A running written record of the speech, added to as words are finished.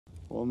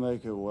We'll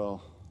make it,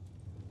 Will.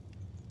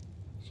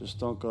 Just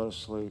don't go to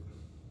sleep.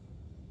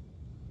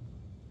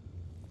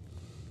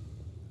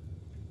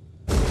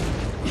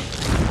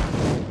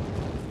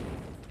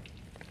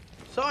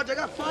 Sarge, I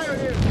got fire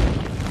here!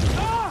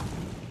 Ah!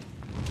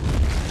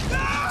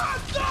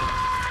 Ah,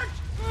 Sarge!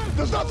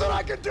 There's nothing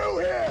I can do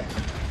here!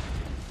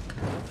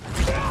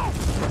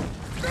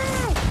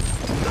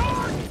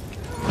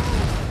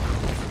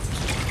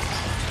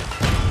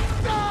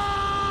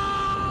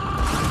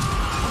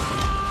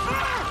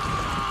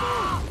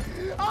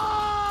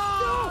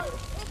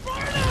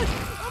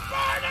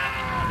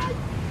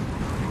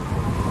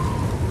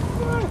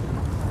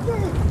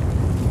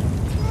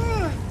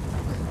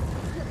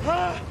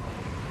 Ah!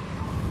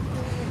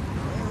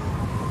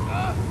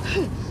 Ah!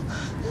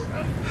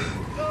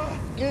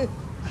 Sarge!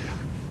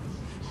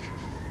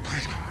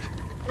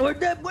 Where'd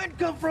that wind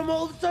come from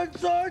all of a sudden,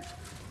 Sarge?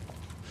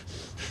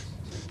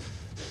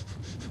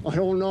 I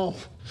don't know.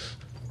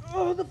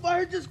 Oh, the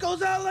fire just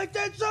goes out like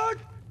that, Sarge?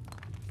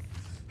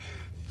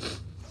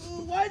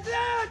 Why's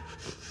that?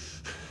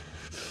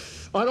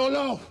 I don't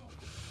know.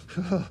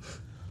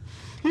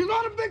 You're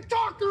not a big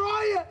talker,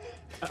 are you?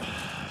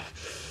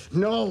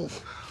 No.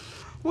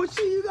 Well,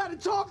 see, you gotta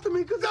talk to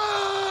me, cause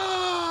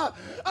Ah!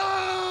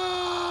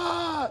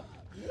 Ah!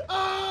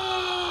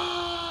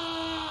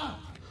 Ah!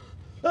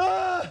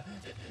 Ah!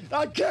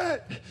 I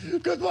can't,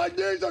 because my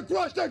knees are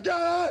crushed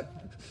again.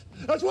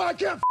 That's why I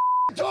can't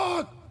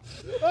talk.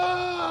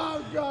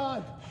 Oh,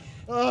 God.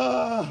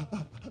 Oh,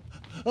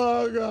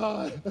 oh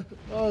God.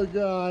 Oh,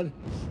 God.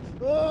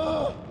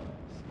 Oh.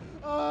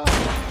 Oh.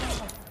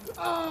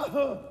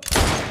 Oh.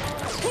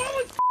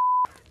 holy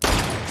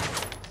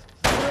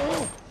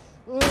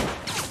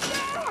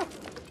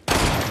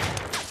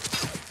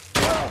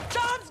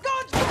Tom's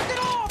guns, fuck it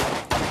off!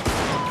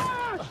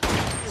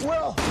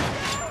 Will.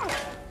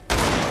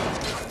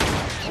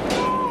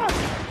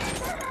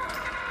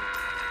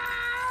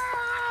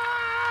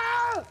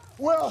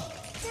 Will.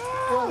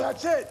 Will,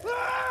 that's it.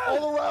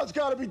 All the rounds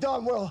gotta be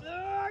done, Will.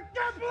 I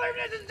can't believe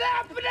this is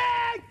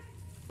happening!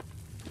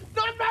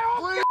 Not my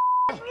own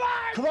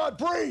life! Come on,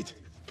 breathe.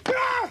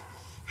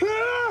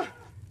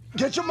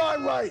 Get your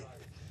mind right.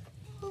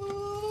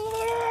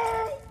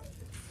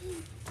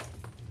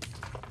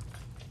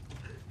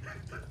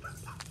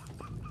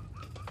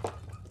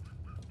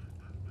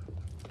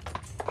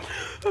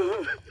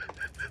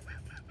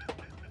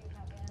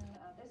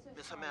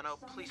 Miss Jimeno,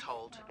 please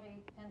hold.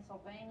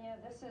 Pennsylvania.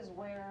 This is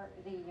where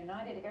the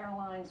United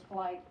Airlines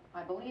flight,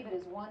 I believe it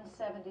is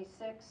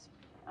 176.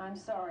 I'm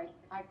sorry,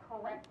 I'm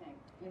correcting.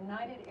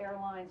 United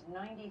Airlines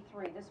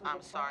 93. This was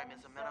I'm sorry, Miss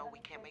Jimeno, we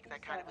can't make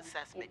that kind of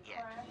assessment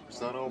yet. Is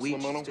that all, We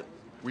Jimeno? just-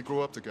 We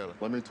grew up together.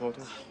 Let me talk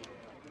to him.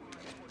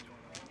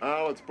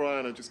 Al, it's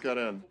Brian. I just got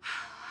in.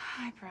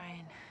 Hi,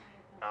 Brian.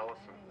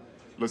 Allison.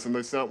 Listen,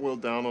 they sent Will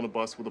down on a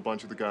bus with a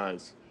bunch of the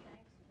guys.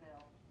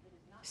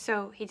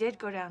 So he did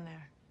go down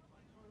there.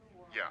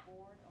 Yeah.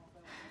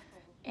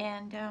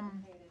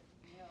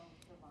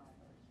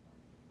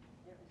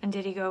 And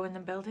did he go in the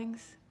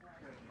buildings?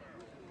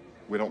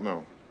 We don't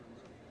know.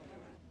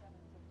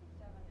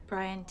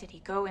 Brian, did he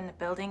go in the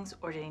buildings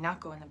or did he not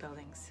go in the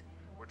buildings?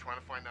 We're trying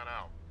to find that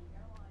out.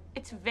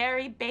 It's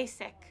very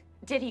basic.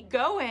 Did he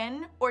go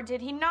in or did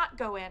he not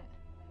go in?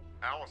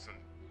 Allison,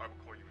 I will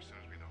call you as soon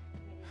as we know.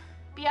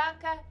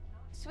 Bianca,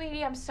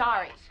 sweetie, I'm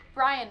sorry.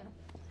 Brian,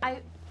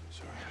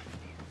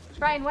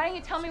 Brian, why don't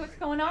you tell me what's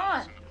going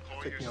on?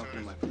 Take me off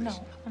in my place.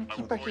 No, I'm gonna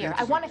keep her here.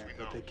 I want to.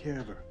 I'll take care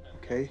of her,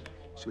 okay?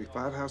 She'll be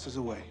 5 houses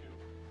away.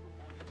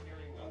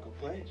 I'll go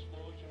play.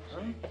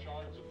 Huh?